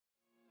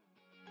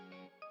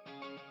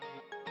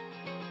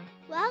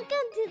Welcome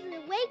to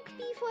the Wake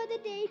Before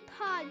the Day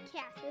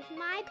podcast with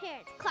my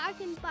parents, Clark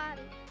and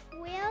Bobby.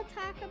 We'll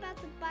talk about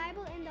the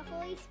Bible and the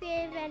Holy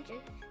Spirit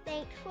adventures.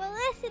 Thanks for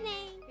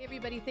listening. Hey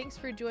everybody, thanks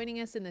for joining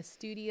us in the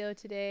studio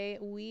today.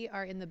 We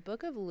are in the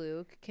book of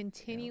Luke,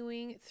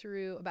 continuing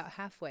through about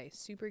halfway.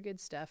 Super good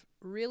stuff.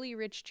 Really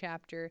rich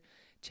chapter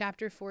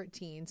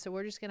 14. So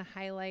we're just going to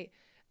highlight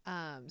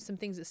some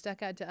things that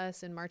stuck out to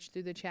us and march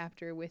through the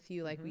chapter with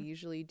you like we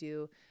usually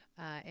do.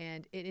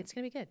 And it's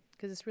going to be good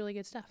because it's really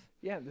good stuff.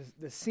 Yeah,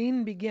 the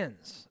scene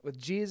begins with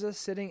Jesus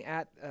sitting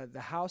at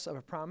the house of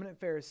a prominent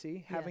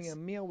Pharisee, having a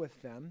meal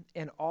with them,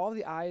 and all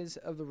the eyes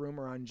of the room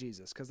are on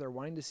Jesus because they're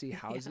wanting to see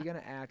how is he going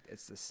to act.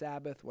 It's the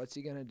Sabbath. What's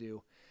he going to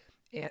do?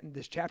 And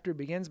this chapter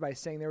begins by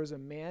saying there was a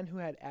man who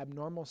had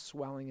abnormal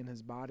swelling in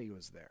his body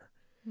was there.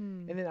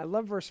 And then I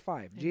love verse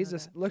 5.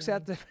 Jesus looks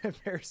at the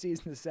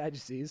Pharisees and the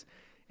Sadducees,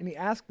 and he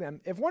asked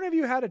them, if one of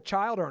you had a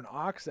child or an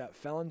ox that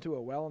fell into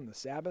a well on the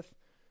Sabbath,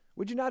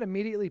 would you not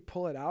immediately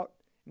pull it out?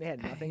 And they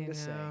had nothing to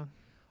say.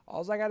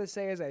 All I got to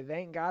say is I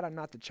thank God I'm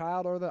not the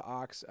child or the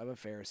ox of a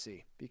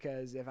Pharisee,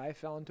 because if I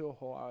fell into a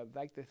hole, I would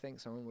like to think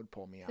someone would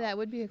pull me out. That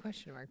would be a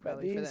question mark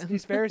probably for them.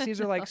 These Pharisees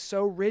are like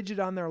so rigid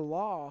on their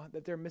law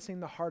that they're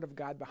missing the heart of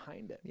God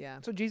behind it. Yeah.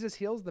 So Jesus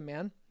heals the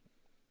man,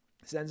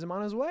 sends him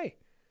on his way.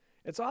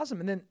 It's awesome.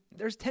 And then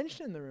there's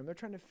tension in the room. They're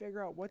trying to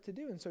figure out what to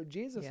do. And so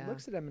Jesus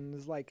looks at him and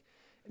is like,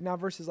 now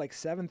verses like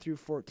 7 through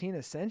 14,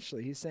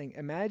 essentially, he's saying,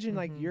 imagine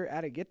like you're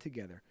at a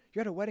get-together.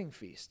 You're at a wedding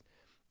feast,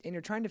 and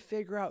you're trying to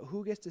figure out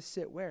who gets to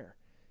sit where.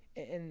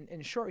 And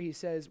in short, he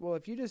says, well,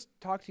 if you just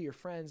talk to your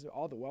friends,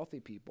 all the wealthy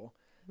people,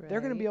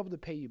 they're going to be able to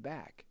pay you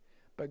back.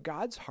 But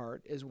God's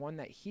heart is one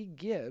that he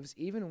gives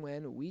even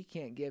when we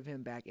can't give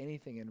him back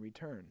anything in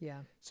return. Yeah.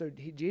 So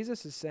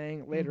Jesus is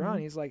saying later on,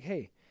 he's like,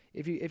 hey,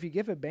 if you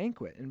give a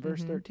banquet in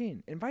verse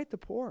 13, invite the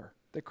poor,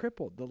 the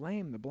crippled, the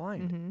lame, the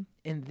blind,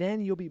 and then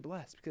you'll be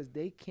blessed because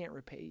they can't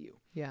repay you.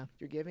 Yeah.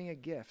 You're giving a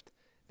gift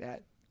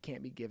that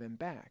can't be given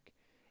back.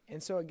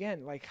 And so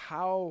again, like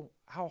how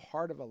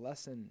hard of a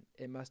lesson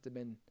it must have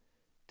been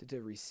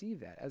to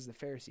receive that as the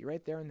Pharisee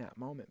right there in that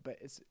moment. But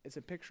it's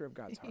a picture of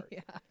God's heart.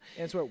 And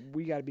it's what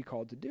we got to be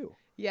called to do.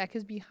 Yeah,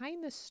 because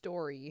behind the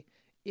story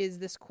is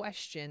this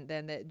question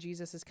then that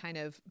Jesus is kind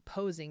of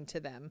posing to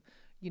them.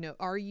 You know,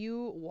 are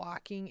you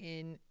walking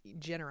in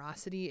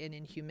generosity and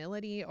in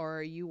humility, or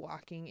are you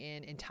walking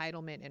in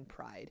entitlement and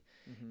pride?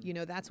 You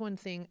know, that's one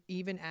thing,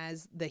 even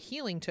as the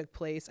healing took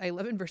place. I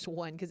love in verse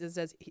 1 because it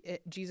says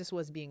Jesus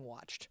was being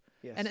watched.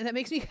 Yes. And that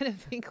makes me kind of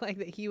think like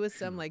that he was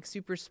some like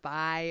super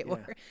spy,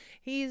 or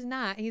he's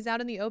not. He's out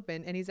in the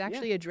open and he's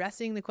actually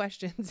addressing the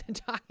questions and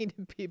talking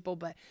to people.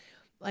 But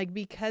like,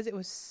 because it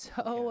was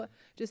so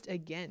just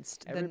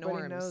against the norms.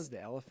 Everybody knows the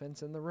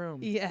elephant's in the room.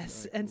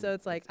 Yes. Like, and so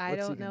it's like, I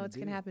don't know what's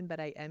going to happen, but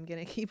I am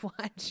going to keep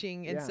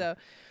watching. And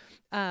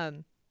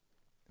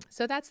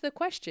so that's the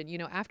question, you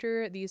know,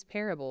 after these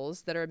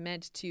parables that are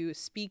meant to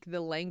speak the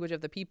language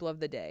of the people of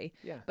the day,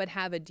 but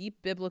have a deep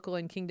biblical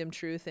and kingdom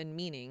truth and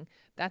meaning.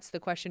 That's the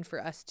question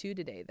for us too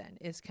today then,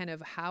 is kind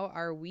of how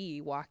are we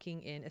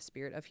walking in a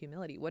spirit of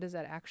humility? What does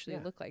that actually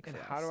look like for us?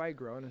 And how do I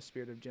grow in a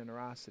spirit of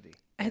generosity?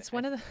 It's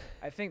one of the...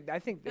 I think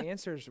the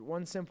answer is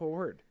one simple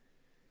word.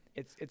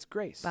 It's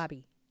grace.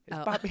 Bobby.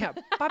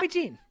 Bobby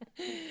Jean.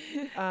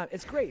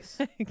 It's grace.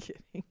 I'm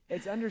kidding.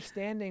 It's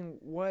understanding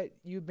what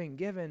you've been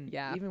given,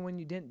 even when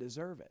you didn't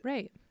deserve it.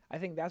 Right. I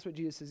think that's what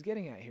Jesus is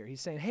getting at here.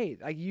 He's saying, hey,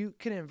 like you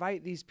can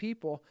invite these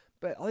people,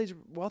 but all these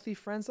wealthy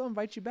friends, they'll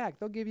invite you back.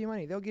 They'll give you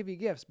money. They'll give you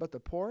gifts. But the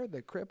poor,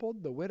 the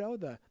crippled, the widow,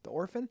 the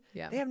orphan,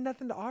 they have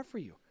nothing to offer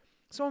you.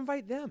 So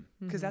invite them,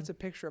 because that's a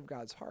picture of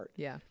God's heart.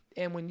 Yeah.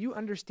 And when you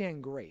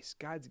understand grace,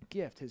 God's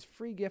gift, his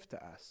free gift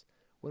to us,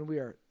 when we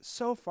are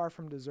so far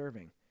from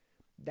deserving,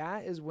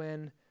 that is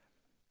when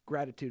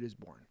gratitude is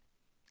born.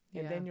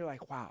 And then you're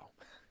like, wow,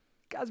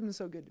 God's been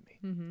so good to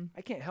me.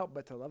 I can't help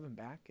but to love him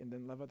back and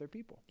then love other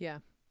people. Yeah.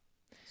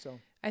 So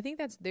I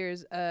think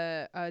there's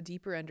a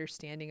deeper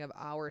understanding of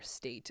our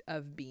state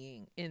of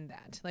being in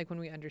that, like when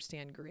we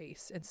understand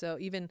grace. And so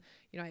even,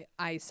 you know,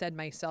 I said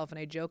myself and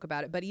I joke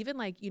about it, but even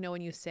like, you know,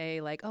 when you say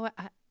like, oh,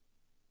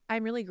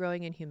 I'm really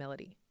growing in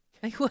humility.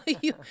 Like, well,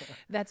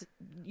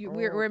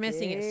 we're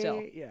missing it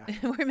still. Yeah.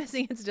 We're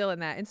missing it still in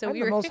that. And so I'm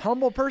the most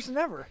humble person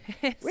ever.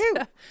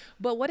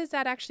 But what does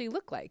that actually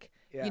look like?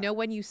 Yeah. You know,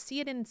 when you see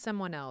it in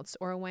someone else,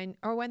 or when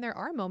there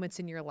are moments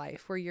in your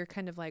life where you're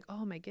kind of like,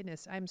 oh my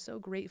goodness, I'm so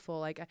grateful.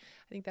 Like, I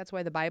think that's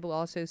why the Bible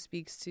also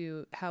speaks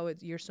to how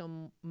you're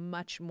so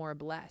much more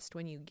blessed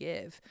when you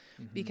give,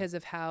 because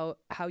of how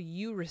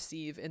you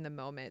receive in the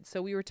moment.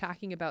 So we were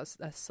talking about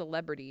a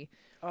celebrity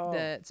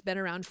that's been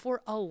around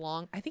for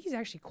I think he's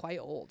actually quite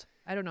old.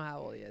 I don't know how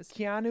old he is.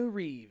 Keanu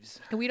Reeves.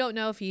 And we don't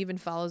know if he even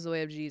follows the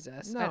way of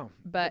Jesus. No.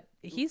 But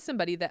he's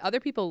somebody that other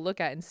people look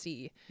at and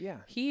see. Yeah.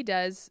 He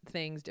does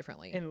things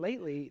differently. And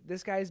lately,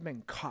 this guy's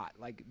been caught,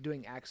 like,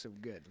 doing acts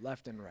of good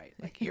left and right.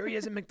 Like, here he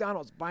is at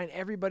McDonald's buying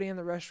everybody in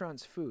the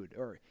restaurant's food.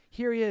 Or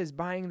here he is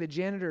buying the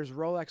janitor's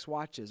Rolex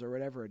watches or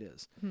whatever it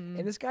is. And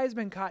this guy's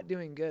been caught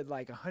doing good,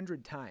 like,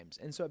 100 times.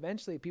 And so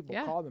eventually people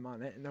call him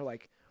on it, and they're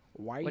like,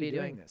 why are you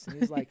doing this? And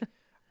he's like,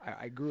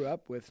 I grew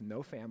up with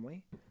no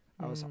family.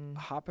 I was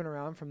hopping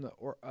around from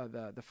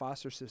the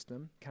foster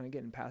system, kind of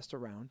getting passed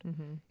around.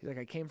 He's like,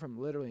 I came from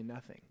literally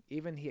nothing.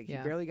 Even he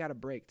barely got a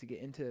break to get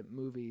into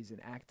movies and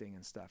acting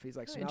and stuff. He's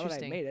like, so now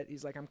that I made it,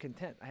 he's like, I'm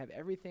content. I have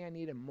everything I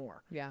need and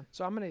more. Yeah.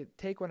 So I'm going to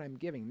take what I'm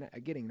getting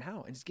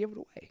now and just give it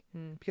away.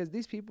 Because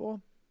these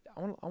people, I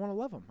want to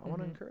love them. I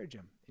want to encourage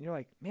them. And you're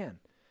like, man,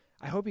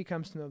 I hope he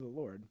comes to know the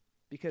Lord,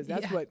 because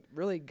that's what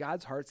really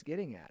God's heart's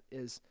getting at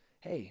is,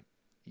 hey,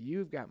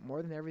 you've got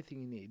more than everything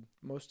you need,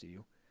 most of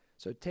you.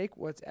 So take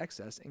what's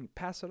excess and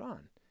pass it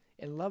on,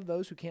 and love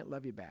those who can't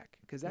love you back,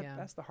 because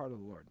that's the heart of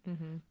the Lord.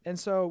 And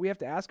so we have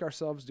to ask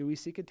ourselves, do we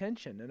seek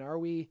attention? And are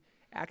we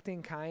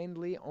acting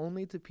kindly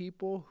only to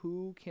people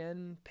who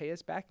can pay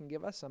us back and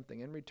give us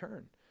something in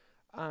return?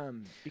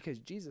 Because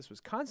Jesus was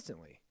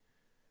constantly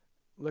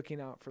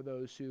looking out for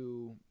those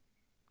who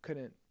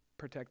couldn't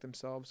protect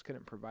themselves,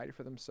 couldn't provide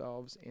for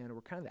themselves, and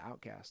were kind of the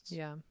outcasts.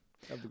 Yeah.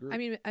 Of the group. I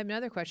mean,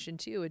 another question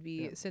too would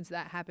be, since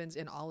that happens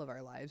in all of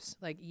our lives,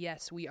 like,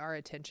 yes, we are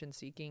attention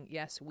seeking.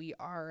 Yes, we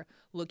are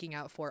looking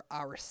out for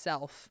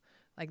ourself.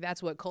 Like,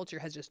 that's what culture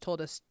has just told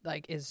us,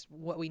 like, is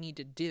what we need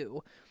to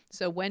do.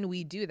 So when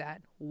we do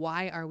that,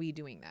 why are we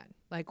doing that?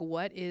 Like,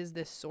 what is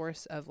this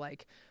source of,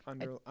 like,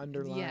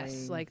 underlying?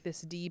 Yes, like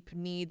this deep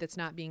need that's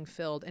not being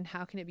filled, and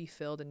how can it be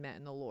filled and met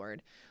in the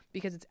Lord?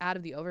 Because it's out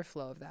of the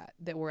overflow of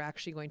that we're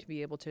actually going to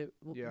be able to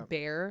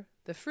bear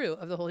the fruit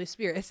of the Holy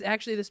Spirit. It's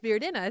actually the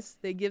Spirit in us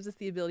that gives us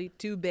the ability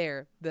to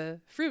bear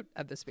the fruit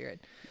of the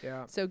Spirit.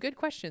 Yeah. So good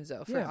questions,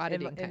 though, for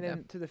auditing. And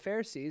then to the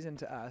Pharisees and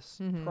to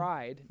us,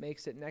 pride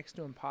makes it next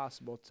to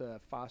impossible to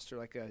foster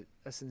like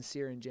a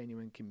sincere and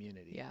genuine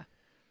community. Yeah.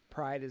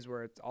 Pride is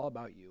where it's all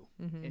about you.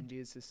 And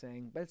Jesus is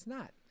saying, but it's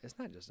not. It's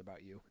not just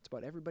about you. It's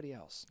about everybody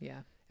else.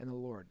 Yeah. And the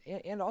Lord.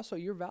 And also,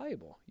 you're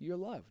valuable. You're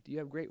loved. You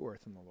have great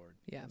worth in the Lord.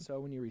 Yeah. And so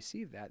when you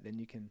receive that, then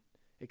you can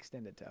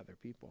extend it to other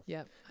people.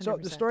 Yeah. So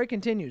the story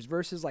continues.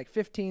 Verses like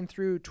 15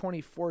 through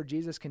 24,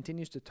 Jesus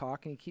continues to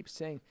talk, and he keeps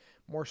saying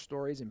more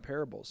stories and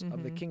parables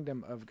of the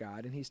kingdom of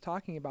God. And he's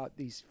talking about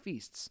these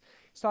feasts.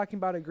 He's talking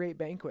about a great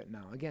banquet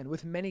now, again,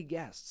 with many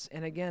guests.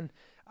 And again,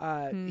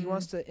 he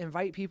wants to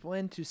invite people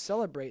in to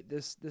celebrate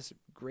this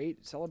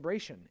great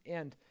celebration.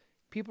 And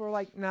people are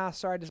like, nah,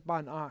 sorry, I just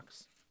bought an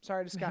ox.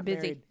 Sorry, I just got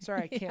married.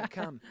 Sorry, I can't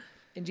come.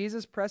 And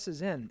Jesus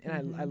presses in,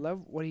 and I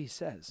love what he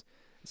says.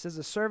 It says,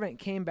 the servant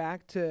came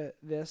back to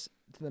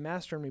the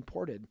master and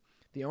reported.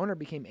 The owner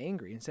became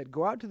angry and said,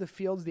 go out to the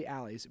fields, the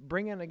alleys,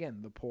 bring in again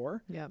the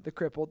poor, the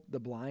crippled, the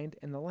blind,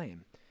 and the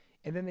lame.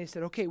 And then they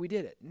said, okay, we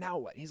did it. Now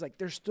what? He's like,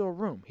 there's still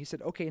room. He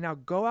said, okay, now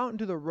go out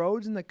into the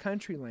roads and the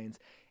country lanes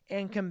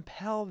and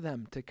compel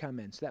them to come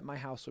in so that my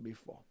house will be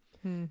full.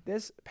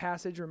 This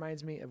passage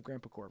reminds me of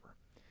Grandpa Corver.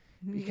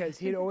 Because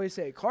he'd always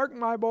say, Clark,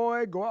 my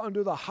boy, go out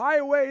into the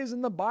highways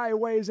and the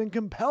byways and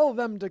compel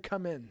them to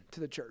come in to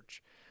the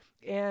church.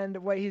 And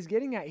what he's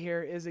getting at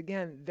here is,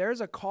 again,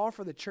 there's a call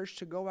for the church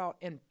to go out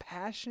and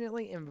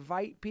passionately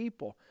invite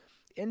people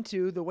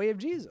into the way of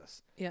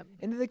Jesus,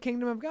 into the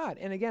kingdom of God.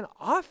 And again,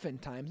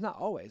 oftentimes, not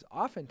always,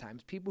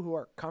 oftentimes people who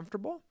are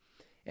comfortable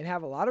and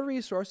have a lot of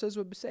resources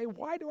would say,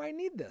 why do I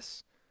need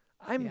this?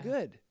 I'm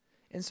good.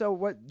 And so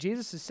what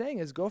Jesus is saying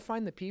is, go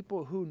find the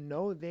people who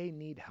know they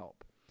need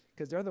help,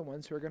 because they're the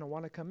ones who are going to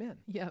want to come in.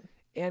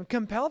 And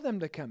compel them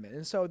to come in.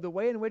 And so the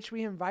way in which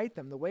we invite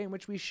them, the way in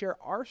which we share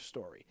our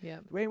story, the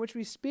way in which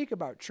we speak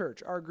about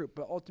church, our group,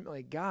 but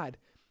ultimately God,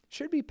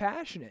 should be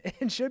passionate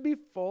and should be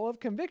full of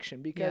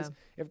conviction, because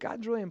if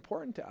God's really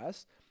important to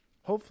us,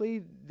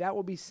 hopefully that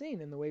will be seen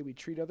in the way we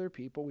treat other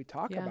people, we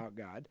talk about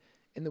God,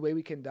 in the way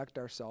we conduct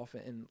ourselves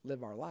and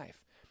live our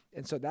life.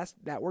 And so that's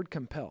that word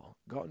compel.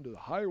 Go out into the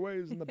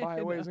highways and the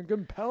byways and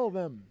compel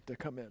them to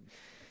come in.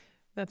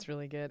 That's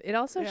really good. It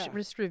also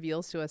just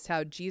reveals to us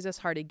how Jesus'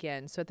 heart,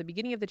 again, so at the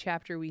beginning of the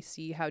chapter, we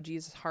see how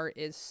Jesus' heart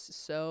is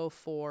so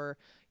for,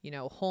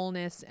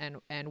 wholeness and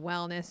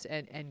wellness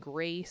and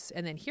grace.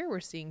 And then here we're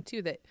seeing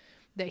too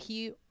that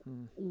he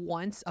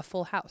wants a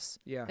full house.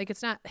 Yeah. Like,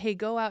 it's not, hey,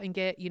 go out and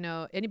get,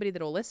 anybody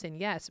that will listen.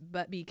 Yes.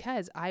 But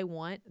because I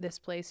want this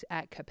place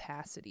at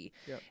capacity.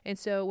 Yep. And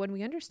so when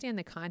we understand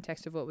the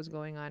context of what was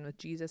going on with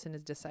Jesus and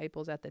his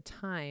disciples at the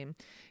time,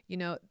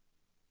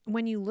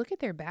 when you look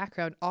at their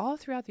background, all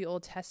throughout the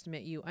Old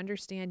Testament, you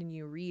understand and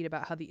you read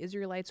about how the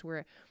Israelites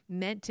were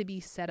meant to be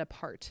set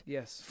apart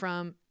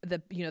from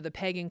the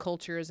pagan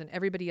cultures and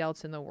everybody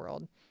else in the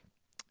world.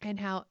 And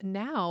how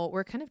now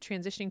we're kind of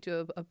transitioning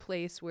to a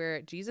place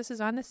where Jesus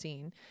is on the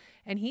scene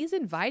and he's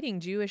inviting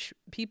Jewish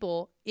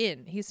people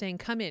in. He's saying,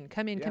 come in.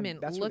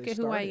 Look at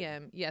who I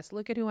am. Yes,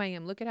 look at who I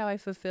am. Look at how I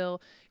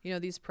fulfill,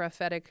 these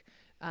prophetic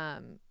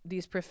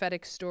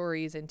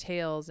stories and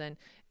tales.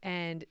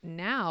 And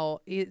now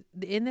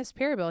in this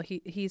parable,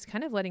 he's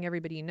kind of letting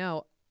everybody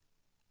know,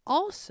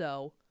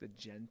 also, the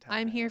Gentiles.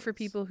 I'm here for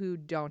people who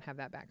don't have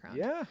that background.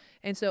 Yeah.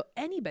 And so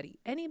anybody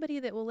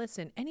that will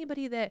listen,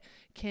 anybody that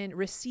can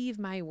receive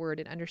my word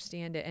and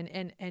understand it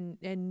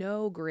and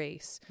know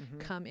grace,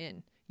 come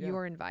in. Yeah. You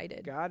are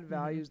invited. God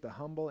values the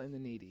humble and the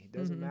needy. It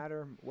doesn't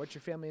matter what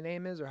your family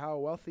name is or how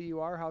wealthy you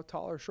are, how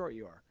tall or short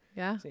you are.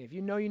 Yeah. So if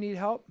you know you need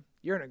help,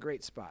 you're in a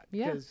great spot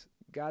because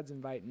God's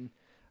inviting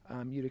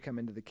you to come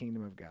into the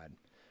kingdom of God.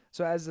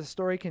 So as the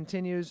story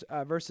continues,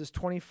 verses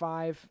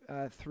 25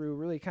 through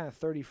really kind of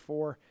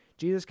 34,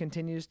 Jesus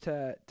continues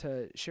to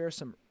share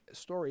some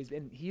stories,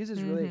 and he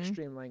uses really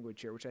extreme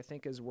language here, which I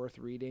think is worth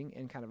reading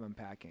and kind of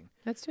unpacking.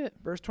 Let's do it.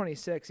 Verse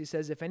 26, he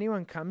says, "If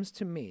anyone comes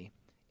to me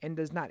and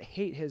does not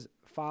hate his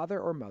father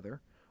or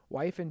mother,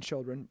 wife and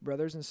children,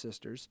 brothers and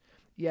sisters,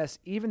 yes,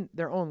 even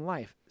their own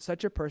life,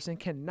 such a person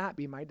cannot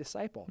be my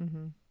disciple."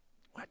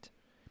 What?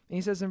 And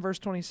he says in verse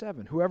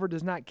 27, "Whoever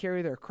does not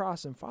carry their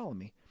cross and follow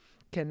me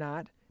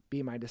cannot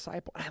be my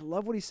disciple." And I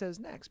love what he says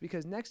next,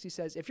 because next he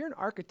says, if you're an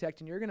architect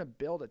and you're going to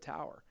build a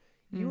tower,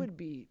 you would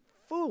be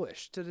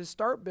foolish to just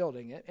start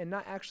building it and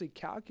not actually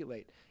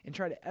calculate and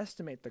try to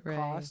estimate the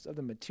cost of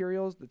the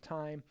materials, the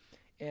time,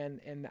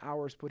 and the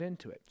hours put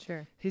into it.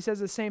 Sure. He says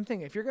the same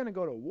thing. If you're going to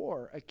go to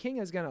war, a king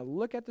is going to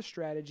look at the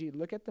strategy,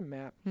 look at the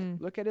map,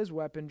 look at his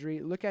weaponry,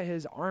 look at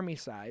his army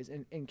size,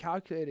 and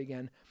calculate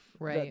again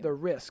the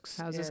risks.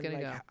 How's this going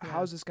to go?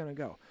 How's this going to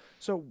go?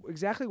 So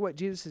exactly what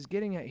Jesus is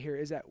getting at here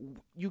is that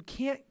you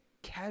can't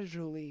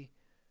casually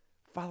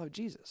follow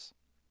Jesus.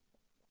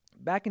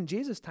 Back in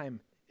Jesus' time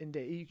and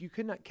day, you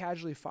could not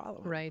casually follow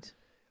him. Right.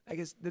 I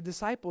guess the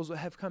disciples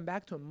have come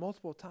back to him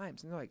multiple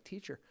times, and they're like,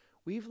 "Teacher,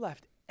 we've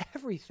left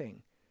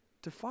everything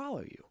to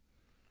follow you."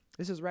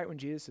 This is right when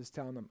Jesus is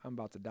telling them, "I'm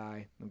about to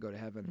die and go to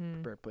heaven,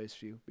 prepare a place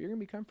for you, but you're going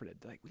to be comforted."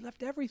 They're like, "We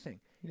left everything."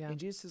 Yeah. And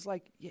Jesus is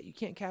like, "Yeah, you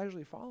can't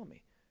casually follow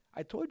me.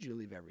 I told you to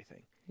leave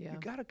everything. Yeah. You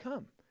got to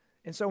come."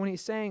 And so when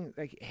he's saying,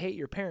 like, hate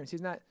your parents,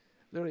 he's not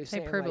literally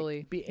saying,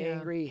 like, be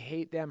angry,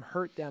 hate them,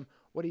 hurt them.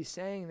 What he's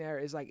saying there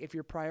is, like, if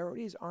your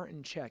priorities aren't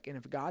in check and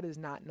if God is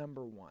not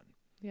number one,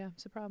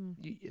 it's a problem.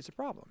 It's a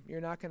problem.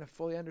 You're not going to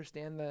fully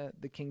understand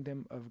the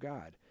kingdom of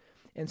God.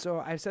 And so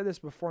I've said this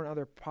before in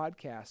other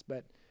podcasts,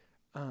 but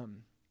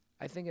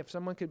I think if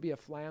someone could be a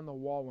fly on the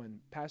wall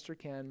when Pastor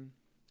Ken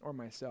or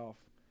myself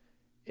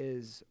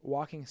is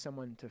walking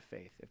someone to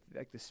faith, if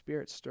like the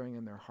Spirit's stirring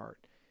in their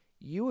heart,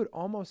 you would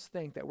almost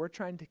think that we're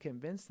trying to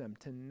convince them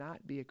to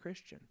not be a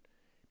Christian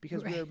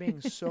because we are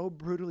being so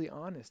brutally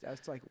honest as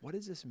to, like, what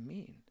does this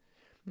mean?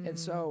 And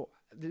so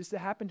this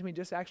happened to me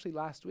just actually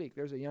last week.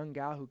 There's a young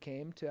gal who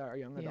came to our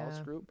young adults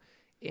group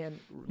and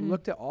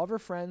looked at all of her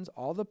friends,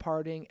 all the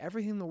partying,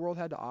 everything the world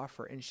had to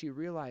offer, and she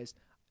realized,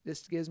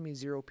 this gives me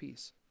zero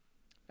peace.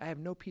 I have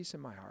no peace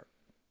in my heart.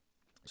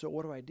 So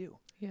what do I do?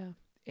 Yeah.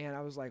 And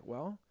I was like,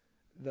 well,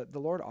 the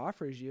Lord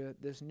offers you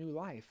this new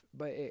life,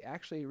 but it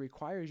actually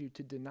requires you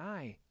to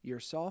deny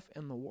yourself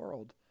and the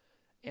world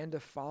and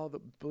to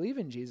believe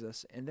in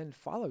Jesus and then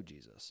follow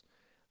Jesus.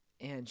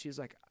 And she's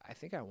like, I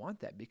think I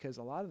want that because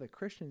a lot of the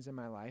Christians in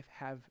my life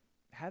have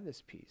had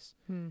this peace.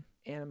 And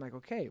I'm like,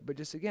 okay, but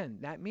just again,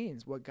 that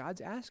means what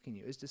God's asking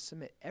you is to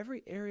submit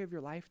every area of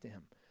your life to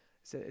him.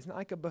 So it's not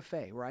like a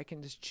buffet where I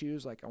can just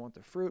choose, like, I want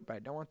the fruit, but I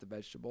don't want the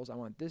vegetables. I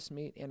want this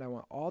meat, and I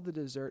want all the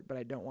dessert, but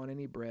I don't want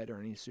any bread or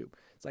any soup.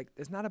 It's like,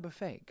 it's not a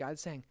buffet. God's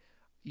saying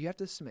you have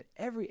to submit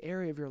every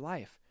area of your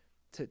life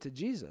to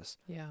Jesus.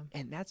 Yeah.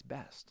 And that's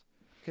best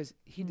because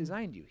he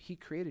designed you. He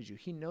created you.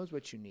 He knows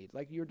what you need.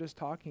 Like you were just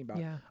talking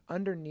about,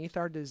 underneath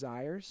our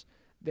desires,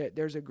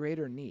 there's a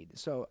greater need.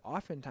 So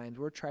oftentimes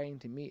we're trying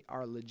to meet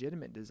our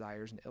legitimate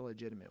desires in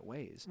illegitimate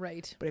ways.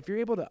 Right. But if you're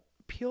able to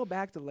peel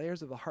back the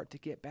layers of the heart to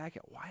get back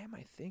at, why am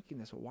I thinking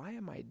this? Why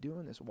am I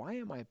doing this? Why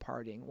am I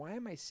partying? Why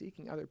am I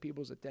seeking other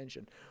people's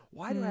attention?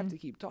 Why do I have to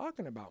keep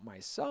talking about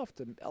myself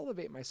to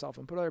elevate myself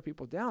and put other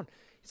people down?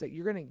 It's like,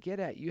 you're going to get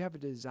at, you have a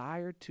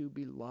desire to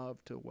be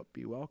loved, to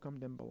be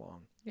welcomed and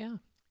belong. Yeah.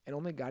 And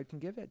only God can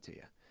give that to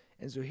you.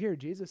 And so here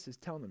Jesus is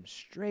telling them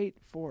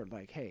straightforward,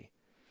 like, hey,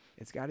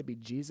 it's got to be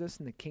Jesus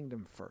and the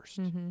kingdom first,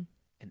 and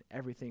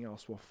everything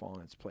else will fall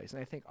in its place.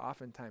 And I think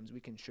oftentimes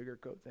we can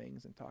sugarcoat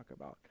things and talk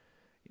about,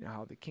 you know,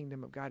 how the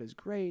kingdom of God is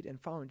great and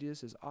following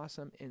Jesus is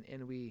awesome,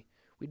 and we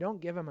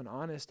don't give him an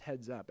honest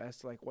heads up as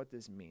to, like, what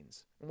this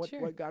means and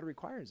what God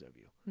requires of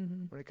you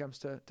when it comes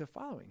to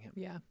following him.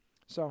 Yeah.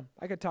 So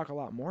I could talk a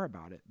lot more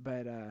about it,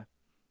 but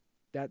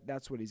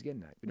that's what he's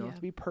getting at. We don't have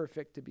to be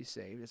perfect to be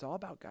saved. It's all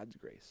about God's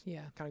grace.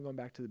 Yeah. Kind of going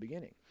back to the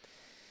beginning.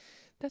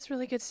 That's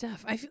really good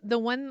stuff. I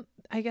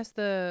guess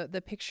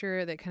the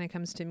picture that kind of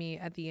comes to me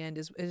at the end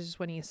is just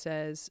when he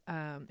says,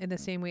 in the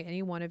same way,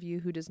 any one of you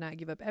who does not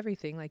give up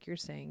everything, like you're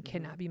saying,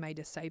 cannot be my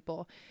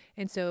disciple.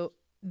 And so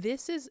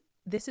this is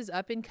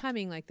up and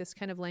coming, like this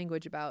kind of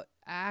language about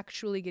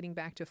actually getting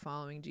back to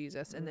following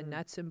Jesus and the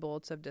nuts and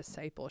bolts of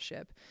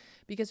discipleship.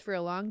 Because for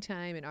a long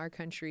time in our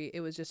country,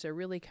 it was just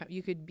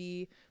you could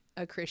be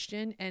a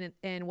Christian,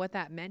 and what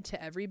that meant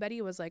to everybody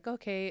was like,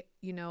 okay,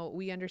 you know,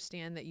 we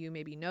understand that you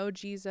maybe know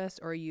Jesus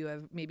or you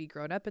have maybe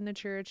grown up in the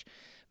church,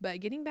 but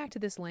getting back to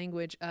this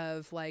language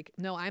of like,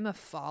 no, I'm a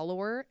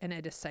follower and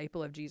a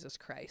disciple of Jesus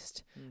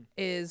Christ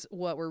is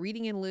what we're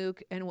reading in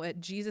Luke and what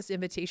Jesus'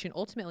 invitation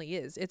ultimately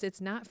is. It's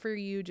not for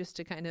you just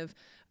to kind of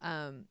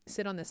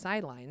sit on the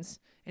sidelines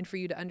and for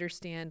you to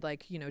understand,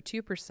 like, you know,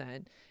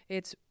 2%.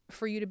 It's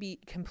for you to be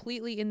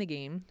completely in the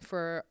game,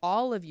 for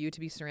all of you to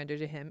be surrendered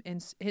to him,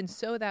 and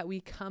so that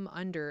we come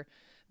under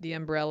the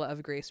umbrella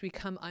of grace. We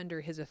come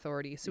under his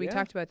authority. So we Yeah.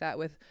 talked about that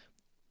with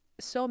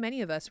so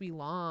many of us. We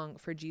long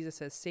for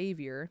Jesus as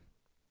Savior,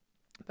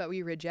 but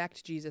we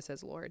reject Jesus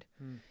as Lord.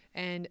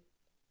 And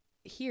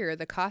here,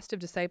 the cost of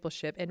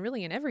discipleship, and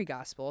really in every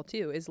gospel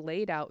too, is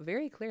laid out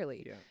very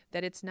clearly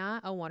that it's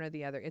not a one or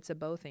the other. It's a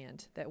both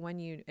and. That when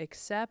you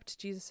accept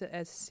Jesus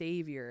as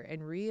Savior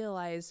and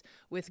realize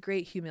with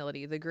great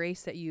humility the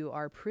grace that you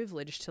are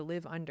privileged to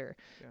live under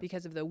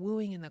because of the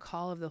wooing and the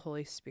call of the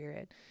Holy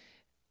Spirit,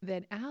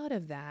 then out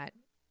of that,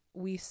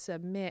 we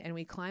submit and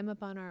we climb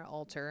up on our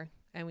altar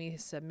and we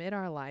submit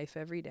our life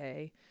every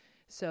day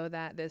so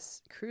that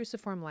this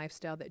cruciform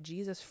lifestyle that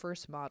Jesus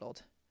first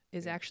modeled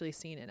is actually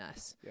seen in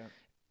us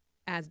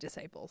as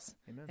disciples.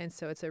 Amen. And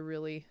so it's a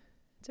really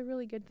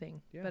good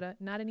thing,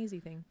 but not an easy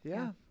thing.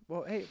 Yeah.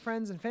 Well, hey,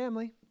 friends and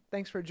family,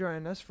 thanks for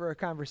joining us for a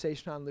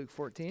conversation on Luke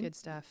 14. Good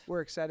stuff.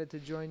 We're excited to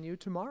join you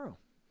tomorrow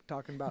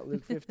talking about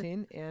Luke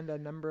 15 and a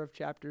number of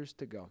chapters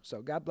to go.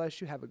 So God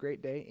bless you. Have a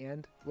great day,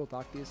 and we'll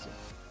talk to you soon.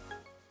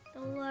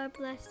 The Lord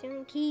bless you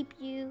and keep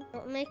you.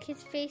 Don't make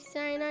his face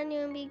shine on you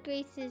and be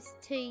gracious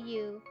to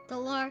you. The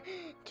Lord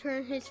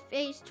turn his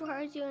face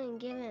towards you and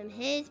give him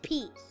his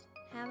peace.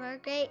 Have a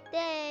great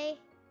day.